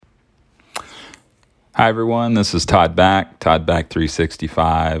Hi everyone, this is Todd Back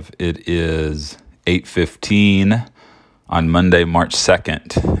 365. It is 8:15 on Monday, March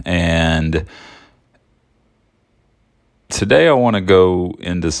 2nd, and today I want to go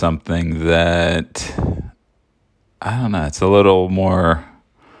into something that, I don't know, it's a little more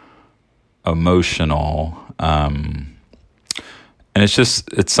emotional, and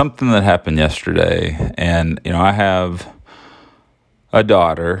it's something that happened yesterday, and, I have a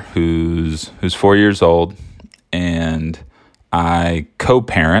daughter who's 4 years old, and I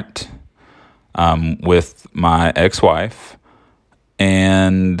co-parent with my ex-wife,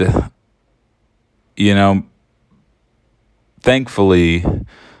 and thankfully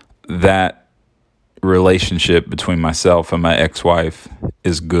that relationship between myself and my ex-wife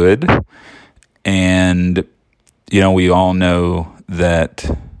is good, and we all know that,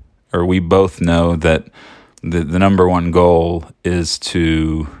 or we both know that the number one goal is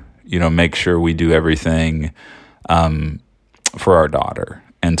to, make sure we do everything for our daughter,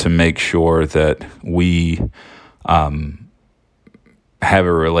 and to make sure that we have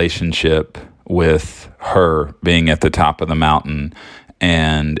a relationship with her being at the top of the mountain,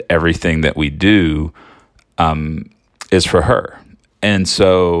 and everything that we do is for her. And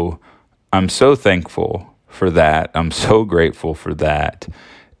so I'm so thankful for that. I'm so grateful for that.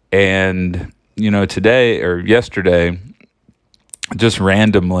 And today or yesterday, just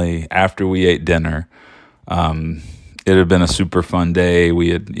randomly after we ate dinner, it had been a super fun day.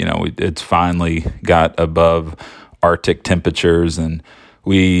 It's finally got above Arctic temperatures, and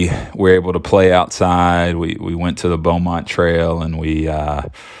we were able to play outside. We went to the Beaumont Trail, and we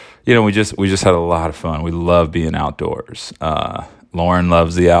just had a lot of fun. We love being outdoors. Lauren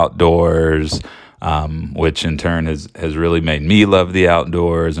loves the outdoors, which in turn has really made me love the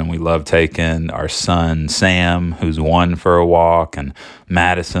outdoors. And we love taking our son Sam, who's 1, for a walk, and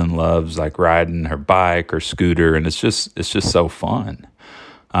Madison loves like riding her bike or scooter, and it's just so fun.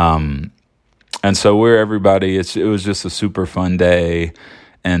 And so it was just a super fun day,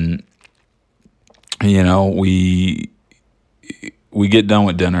 and we get done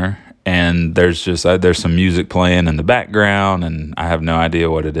with dinner, and there's some music playing in the background, and I have no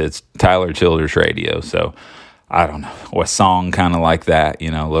idea what it is. Tyler Childers radio, so I don't know, a song kind of like that,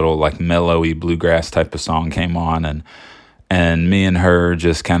 a little like mellowy bluegrass type of song came on, and me and her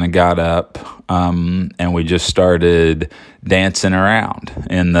just kind of got up, and we just started dancing around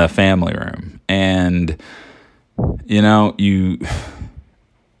in the family room, and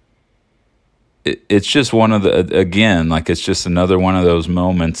it's just one of it's just another one of those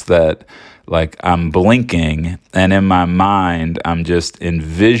moments that, like, I'm blinking, and in my mind, I'm just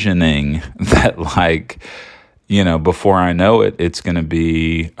envisioning that, like, before I know it, it's going to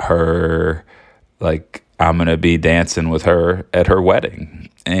be her, like, I'm going to be dancing with her at her wedding.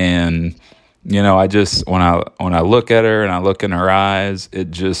 And, I just, when I look at her and I look in her eyes,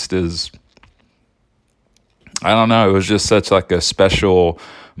 it just is, I don't know, it was just such like a special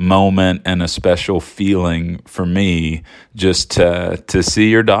moment and a special feeling for me, just to see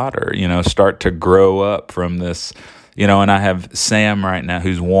your daughter, start to grow up from this, and I have Sam right now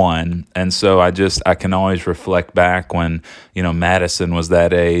who's 1, and so I can always reflect back when, Madison was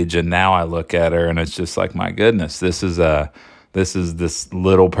that age, and now I look at her and it's just like, my goodness, this is this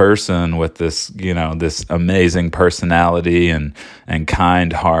little person with this, this amazing personality and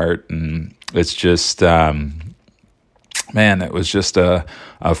kind heart, and it's just man, it was just a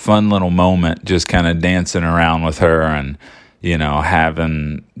fun little moment, just kind of dancing around with her, and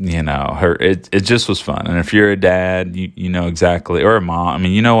having her. It just was fun. And if you're a dad, you know exactly, or a mom, I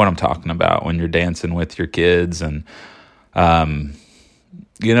mean, you know what I'm talking about when you're dancing with your kids, and and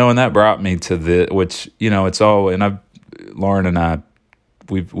that brought me to which it's all, and Lauren and I,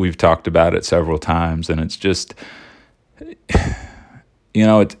 we've talked about it several times, and it's just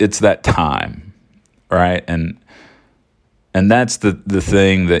it's that time, right? And that's the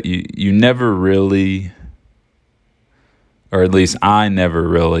thing that you never really, or at least I never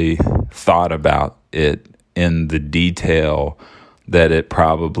really thought about it in the detail that it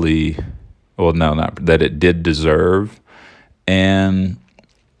probably, well, no, not that it did deserve. And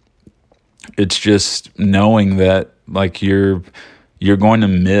it's just knowing that, like, you're going to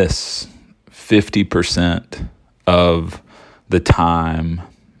miss 50% of the time,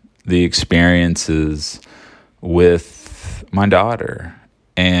 the experiences with my daughter.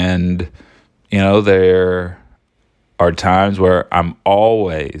 And there are times where I'm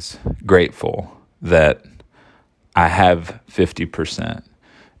always grateful that I have 50%,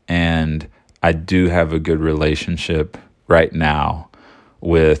 and I do have a good relationship right now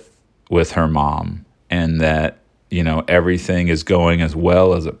with her mom, and that everything is going as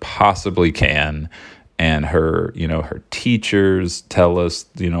well as it possibly can, and her, her teachers tell us,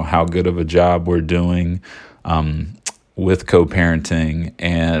 how good of a job we're doing with co-parenting.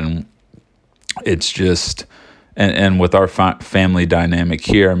 And it's just, and with our family dynamic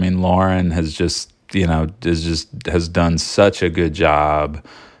here, I mean, Lauren has just, has done such a good job,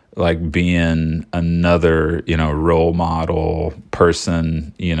 like being another, role model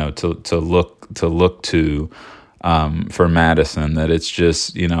person, to look to for Madison, that it's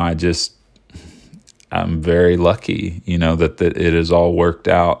just, I'm very lucky, that it has all worked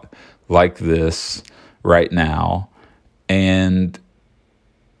out like this right now. And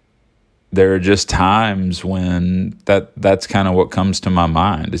there are just times when that's kind of what comes to my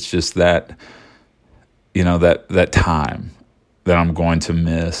mind. It's just that, that time that I'm going to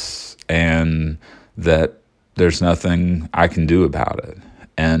miss, and that there's nothing I can do about it.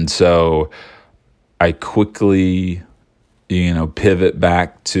 And so I quickly, pivot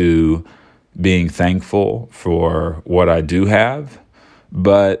back to being thankful for what I do have.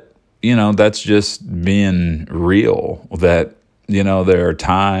 But, that's just being real, that, there are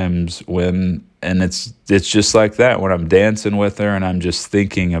times when, and it's just like that, when I'm dancing with her and I'm just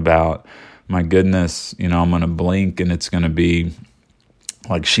thinking about, my goodness, I'm going to blink and it's going to be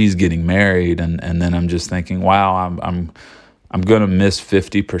like she's getting married. And then I'm just thinking, wow, I'm going to miss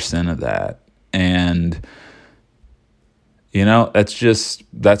 50% of that. And,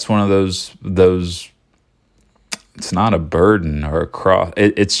 that's one of those, it's not a burden or a cross.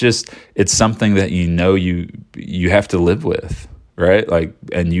 It's something that, you have to live with, right? Like,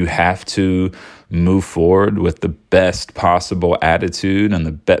 and you have to move forward with the best possible attitude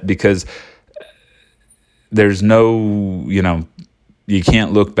and because there's no, you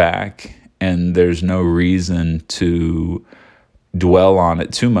can't look back, and there's no reason to dwell on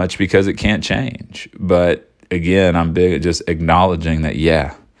it too much because it can't change. But again, I'm big at just acknowledging that,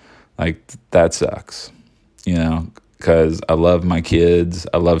 yeah, like that sucks, because I love my kids.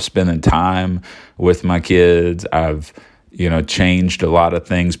 I love spending time with my kids. I've, changed a lot of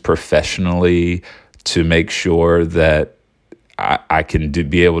things professionally to make sure that I can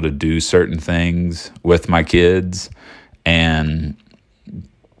be able to do certain things with my kids. And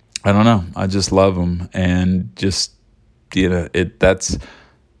I don't know, I just love them. And just, I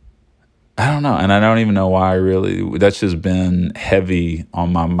don't know. And I don't even know why that's just been heavy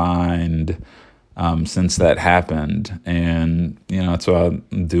on my mind since that happened. And, that's why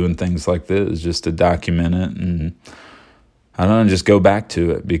I'm doing things like this, just to document it. And I don't know, just go back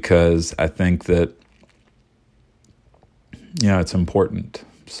to it, because I think that, it's important.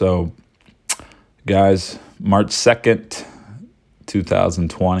 So, guys, March 2nd,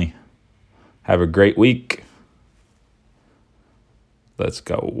 2020. Have a great week. Let's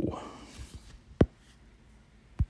go.